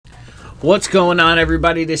What's going on,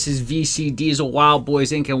 everybody? This is VC Diesel Wild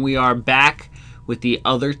Boys Inc. and we are back with the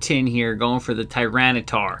other tin here, going for the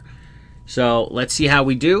Tyranitar. So let's see how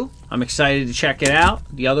we do. I'm excited to check it out.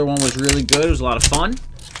 The other one was really good. It was a lot of fun.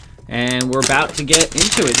 And we're about to get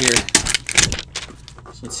into it here.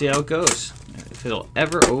 So let's see how it goes. If it'll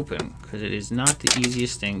ever open, because it is not the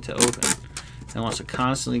easiest thing to open. It wants to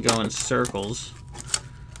constantly go in circles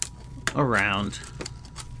around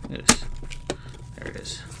this. There it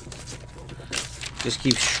is. Just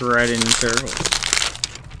keep shredding in circles.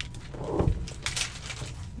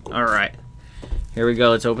 Alright. Here we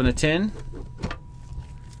go. Let's open the tin.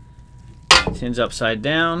 The tin's upside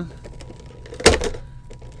down.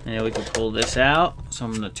 And we can pull this out. So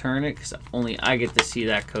I'm going to turn it because only I get to see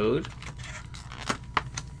that code.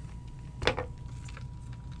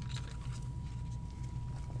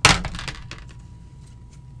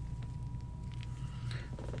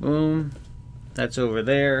 Boom. That's over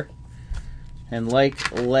there. And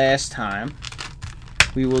like last time,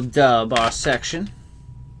 we will dub our section.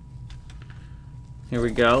 Here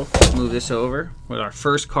we go. Move this over with our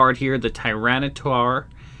first card here, the Tyranitar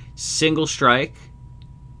Single Strike.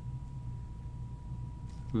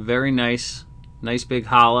 Very nice. Nice big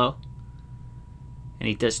hollow. And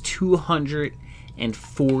he does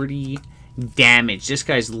 240 damage. This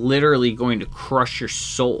guy's literally going to crush your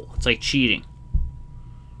soul. It's like cheating.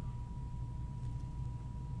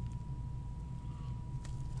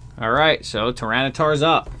 Alright, so Tyranitar's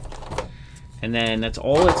up. And then that's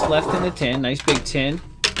all that's left in the tin. Nice big tin.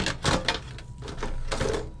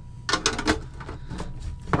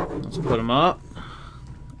 Let's put them up.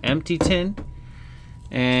 Empty tin.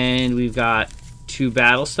 And we've got two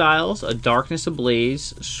battle styles, a Darkness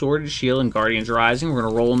Ablaze, Sword and Shield, and Guardians Rising. We're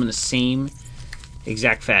going to roll them in the same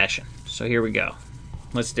exact fashion. So here we go.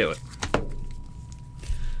 Let's do it.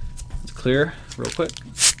 Let's clear real quick.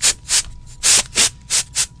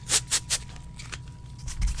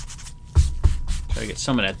 Try to get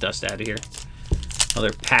some of that dust out of here.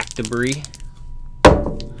 Other pack debris.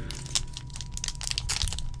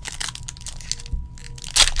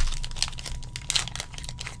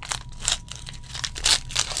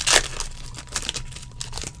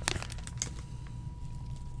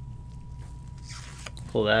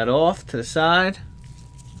 Pull that off to the side.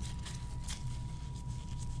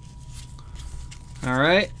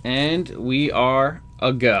 Alright, and we are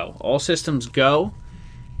a go. All systems go.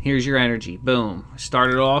 Here's your energy. Boom.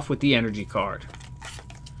 Started off with the energy card.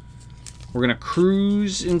 We're going to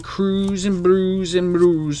cruise and cruise and bruise and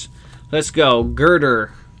bruise. Let's go.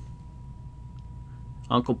 Girder.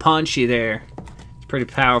 Uncle Punchy there. He's a pretty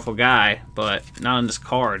powerful guy, but not on this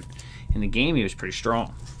card. In the game, he was pretty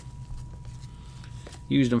strong.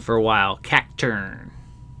 Used him for a while. Cacturn.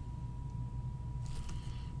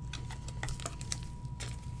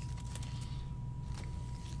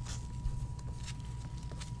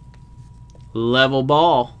 Level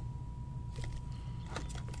Ball.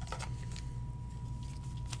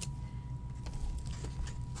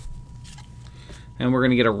 And we're going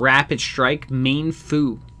to get a Rapid Strike Main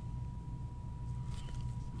Fu.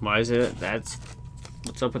 Why is it?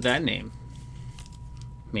 What's up with that name?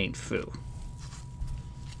 Main Fu.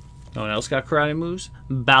 No one else got karate moves?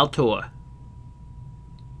 Baltoy.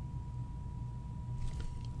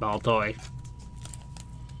 Baltoy.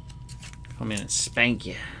 Come in and spank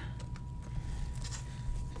you.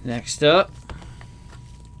 Next up,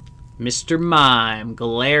 Mr. Mime,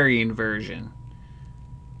 Galarian version.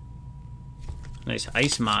 Nice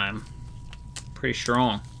Ice Mime. Pretty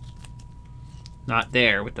strong. Not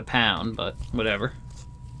there with the pound, but whatever.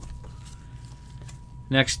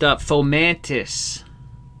 Next up, Fomantis.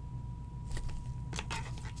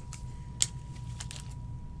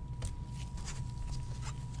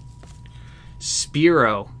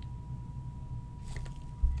 Spearow.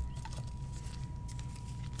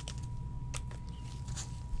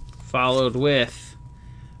 Followed with,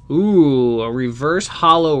 ooh, a reverse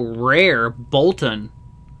hollow rare Bolton.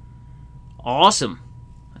 Awesome.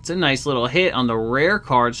 That's a nice little hit on the rare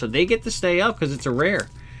card, so they get to stay up because it's a rare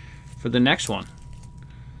for the next one.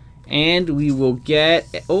 And we will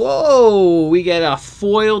get, oh, we get a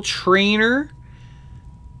foil trainer.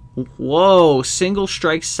 Whoa, single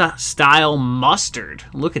strike style Mustard.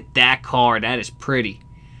 Look at that card. That is pretty.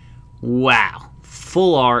 Wow.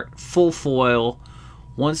 Full art, full foil.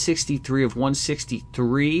 163 of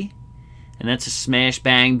 163. And that's a smash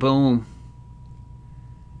bang boom.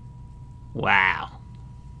 Wow.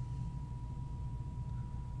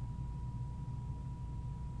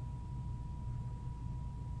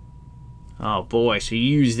 Oh boy, so you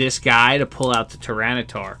use this guy to pull out the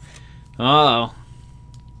Tyranitar. Uh oh.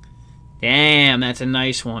 Damn, that's a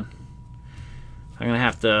nice one. I'm gonna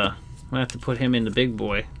have to put him in the big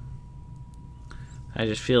boy. I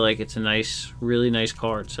just feel like it's a nice, really nice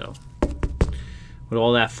card. So with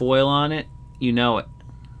all that foil on it, you know it.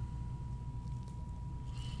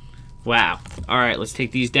 Wow. All right, let's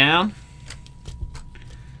take these down.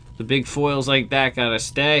 The big foils like that gotta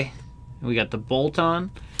stay. And we got the bolt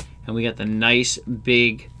on, and we got the nice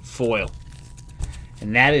big foil.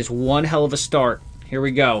 And that is one hell of a start. Here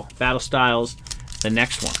we go. Battle Styles, the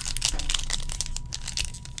next one.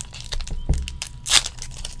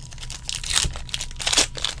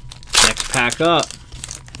 Next pack up.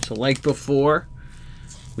 So like before,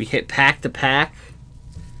 we hit pack to pack.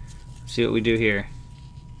 Let's see what we do here.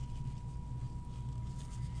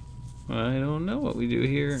 I don't know what we do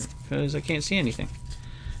here because I can't see anything.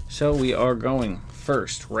 So we are going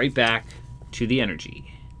first right back to the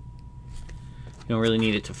energy. You don't really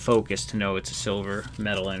need it to focus to know it's a silver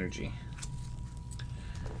metal energy.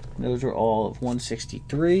 Those are all of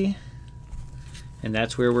 163. And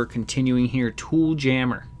that's where we're continuing here. Tool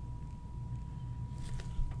Jammer.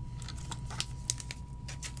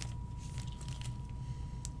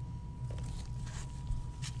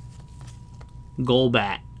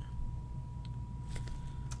 Golbat.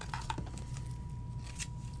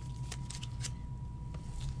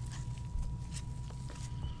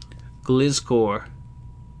 Gliscor.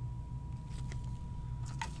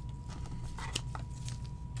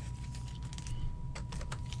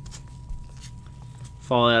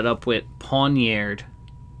 Follow that up with Poniard.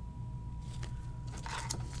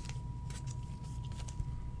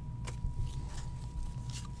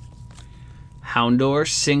 Houndour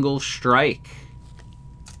Single Strike.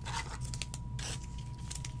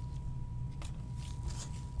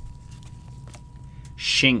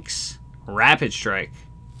 Shinx Rapid Strike.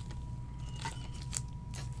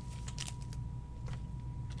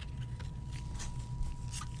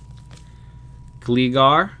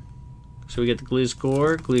 Gligar. So we get the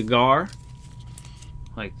Gliscor, Gligar,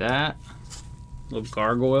 like that. Little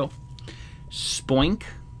gargoyle. Spoink.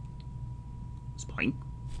 Spoink.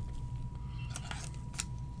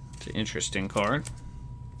 It's an interesting card.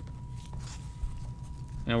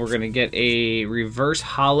 And we're going to get a reverse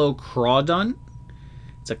hollow Crawdon.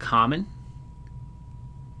 It's a common.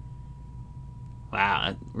 Wow,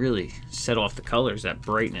 that really set off the colors, that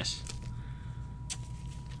brightness.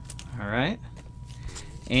 Alright.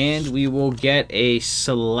 And we will get a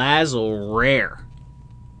Salazzle rare.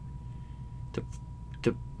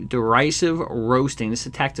 Derisive Roasting. This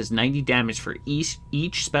attack does 90 damage for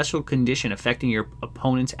each special condition affecting your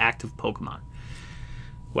opponent's active Pokemon.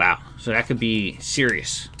 Wow, so that could be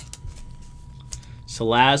serious.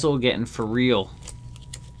 Salazzle getting for real.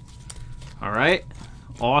 Alright,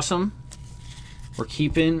 awesome. We're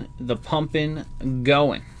keeping the pumping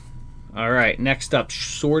going. Alright, next up,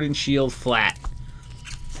 Sword and Shield Flat.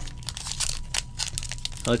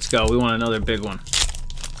 Let's go. We want another big one.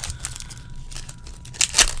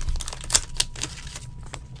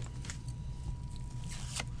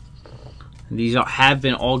 These have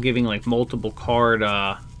been all giving like multiple card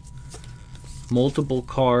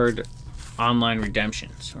online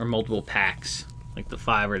redemptions or multiple packs, like the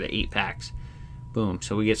 5 or the 8 packs. Boom.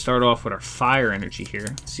 So we get started off with our fire energy here.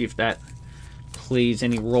 Let's see if that plays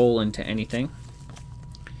any role into anything.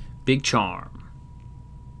 Big Charm.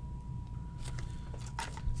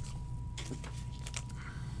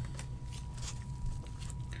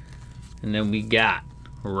 And then we got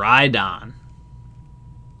Rhydon.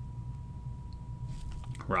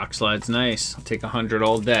 Rock Slide's nice. I'll take 100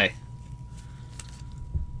 all day.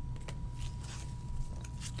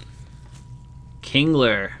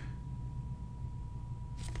 Kingler.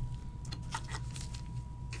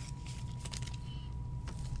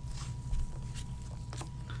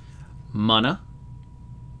 Munna.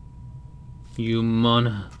 You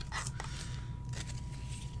Munna.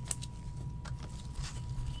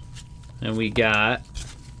 And we got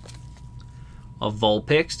a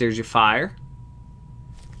Vulpix. There's your fire.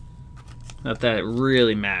 Not that it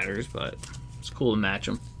really matters, but it's cool to match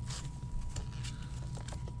them.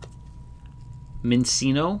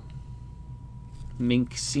 Minccino.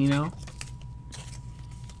 Minccino.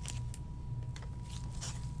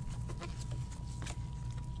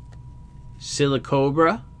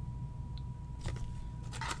 Silicobra.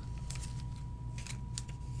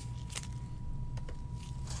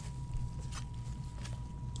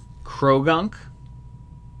 Krogunk.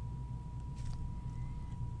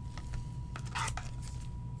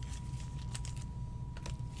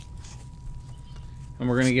 And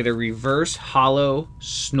we're going to get a reverse hollow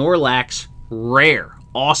Snorlax rare.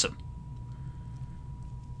 Awesome.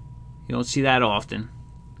 You don't see that often.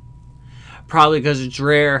 Probably because it's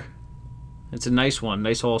rare. It's a nice one.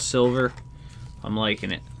 Nice all silver. I'm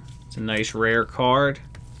liking it. It's a nice rare card.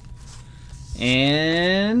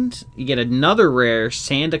 And you get another rare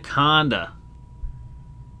Sandaconda.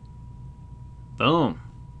 Boom.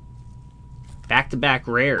 Back-to-back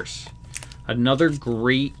rares. Another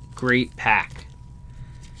great pack.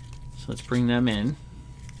 So let's bring them in.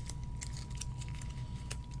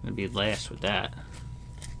 Gonna be last with that.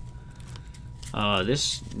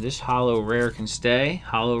 This holo rare can stay.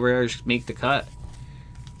 Holo rares make the cut.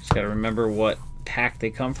 Just gotta remember what pack they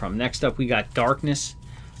come from. Next up, we got Darkness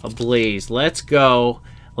Ablaze. Let's go.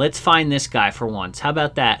 Let's find this guy for once. How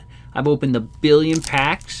about that? I've opened a billion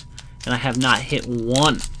packs, and I have not hit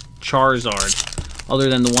one Charizard, other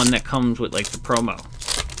than the one that comes with like the promo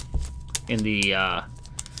in the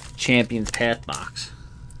Champions Path box.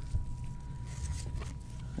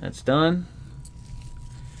 That's done.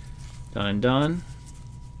 Done and done.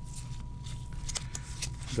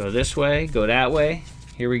 Go this way, go that way.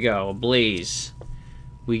 Here we go, Ablaze.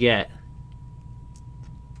 We get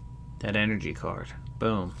that energy card.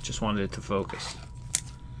 Boom, just wanted it to focus.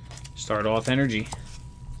 Start off energy.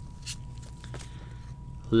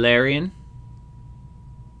 Larian.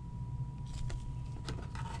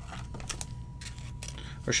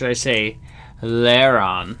 Or should I say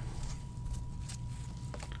Laron.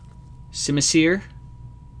 Simisear.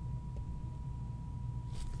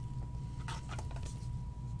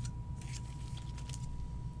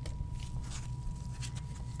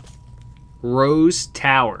 Rose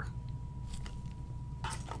Tower.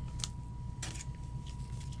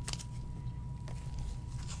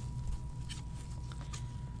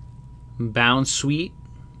 Bound Sweet.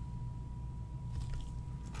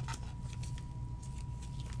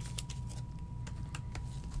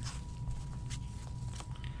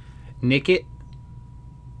 Nickit.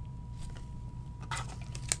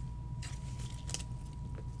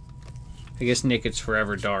 I guess Nickit's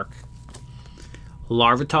forever dark.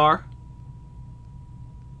 Larvitar.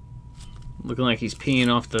 Looking like he's peeing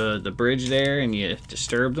off the bridge there and you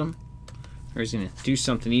disturbed him. Or he's going to do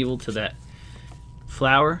something evil to that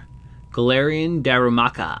flower. Galarian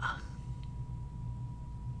Darumaka.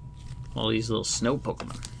 All these little snow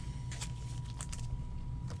Pokemon.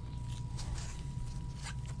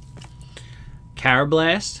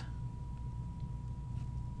 Carablast.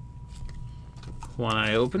 One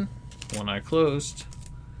eye open, one eye closed.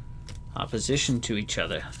 Opposition to each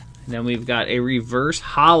other. And then we've got a reverse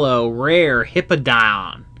holo rare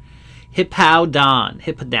Hippowdon.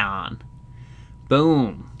 Hippowdon.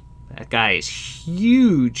 Boom. That guy is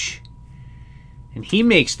huge. And he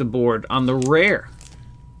makes the board on the rare.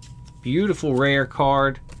 Beautiful rare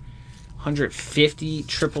card. 150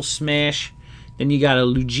 triple smash. Then you got a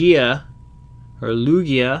Lugia, or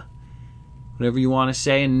Lugia, whatever you want to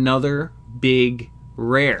say. Another big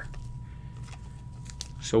rare.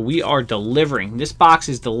 So we are delivering. This box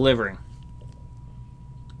is delivering.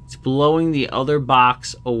 It's blowing the other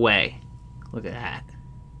box away. Look at that.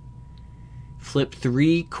 Flip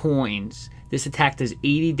 3 coins. This attack does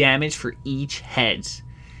 80 damage for each heads.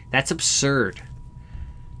 That's absurd.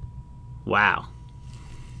 Wow.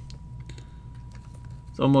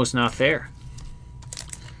 It's almost not fair.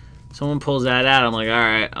 Someone pulls that out, I'm like,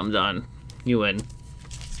 alright, I'm done. You win.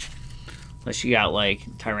 Unless you got, like,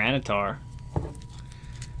 Tyranitar.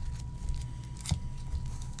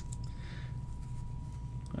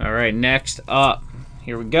 Alright, next up.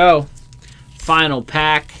 Here we go. Final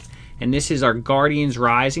pack. And this is our Guardians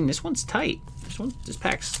Rising. This one's tight. This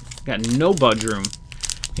pack's got no budge room.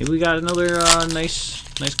 Maybe we got another nice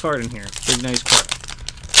card in here. Big nice card.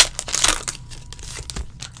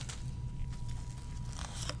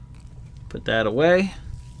 Put that away.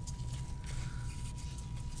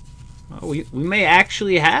 Oh, we may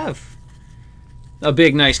actually have a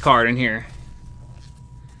big nice card in here.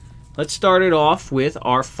 Let's start it off with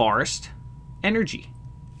our Forest Energy.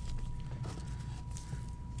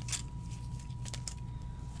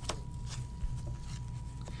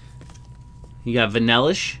 You got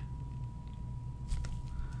Vanillish.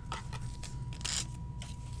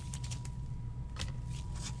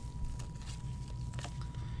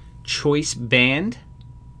 Choice Band.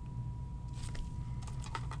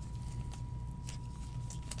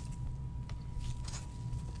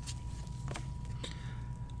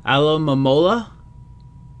 Alomomola.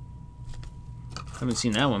 Haven't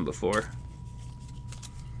seen that one before.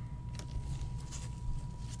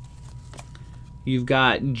 You've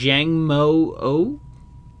got Jangmo-O.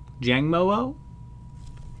 Jangmo-O?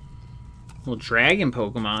 Little dragon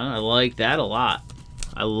Pokemon. I like that a lot.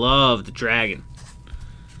 I love the dragon.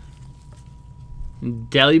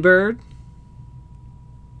 Delibird.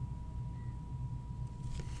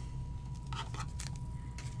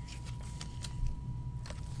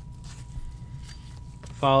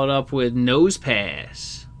 Followed up with Nose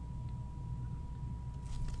Pass.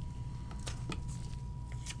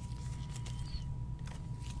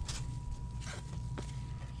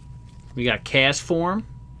 We got Cast Form.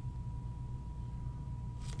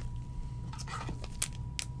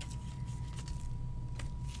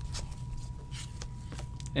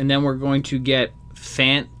 And then we're going to get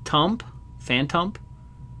Phantom.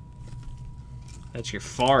 That's your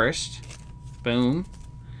Forest. Boom.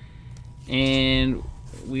 And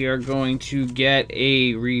we are going to get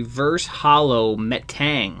a Reverse Hollow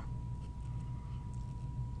Metang.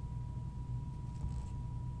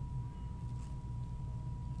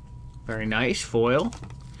 Very nice. Foil.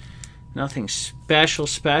 Nothing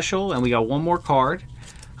special. And we got one more card.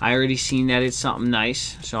 I already seen that it's something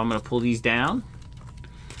nice. So I'm going to pull these down.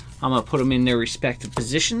 I'm going to put them in their respective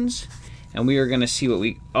positions. And we are going to see what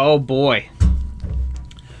we... Oh, boy.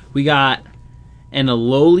 We got an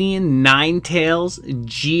Empoleon Ninetales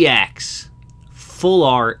GX. Full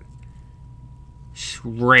art.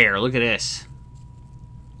 Rare. Look at this.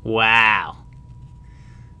 Wow.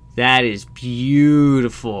 That is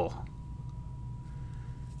beautiful.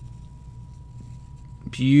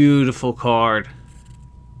 Beautiful card.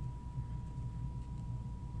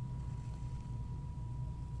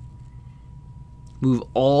 Move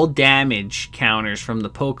all damage counters from the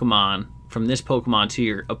Pokemon, from this Pokemon to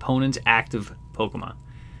your opponent's active Pokemon.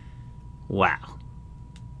 Wow.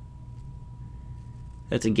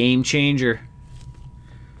 That's a game changer.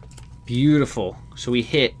 Beautiful. So we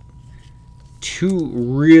hit two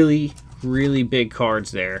really big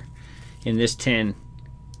cards there in this tin.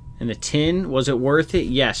 And the tin, was it worth it?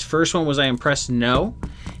 Yes. First one, was I impressed? No.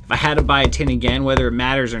 If I had to buy a tin again, whether it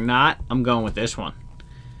matters or not, I'm going with this one.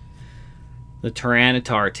 The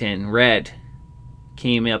Tyranitar tin, red,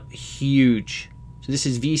 came up huge. So this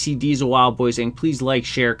is VC Diesel Wild Boys Inc. Please like,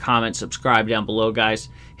 share, comment, subscribe down below, guys.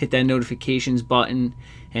 Hit that notifications button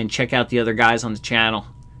and check out the other guys on the channel.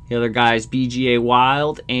 The other guys, BGA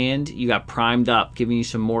Wild, and you got Primed Up, giving you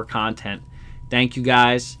some more content. Thank you,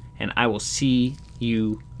 guys, and I will see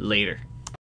you later.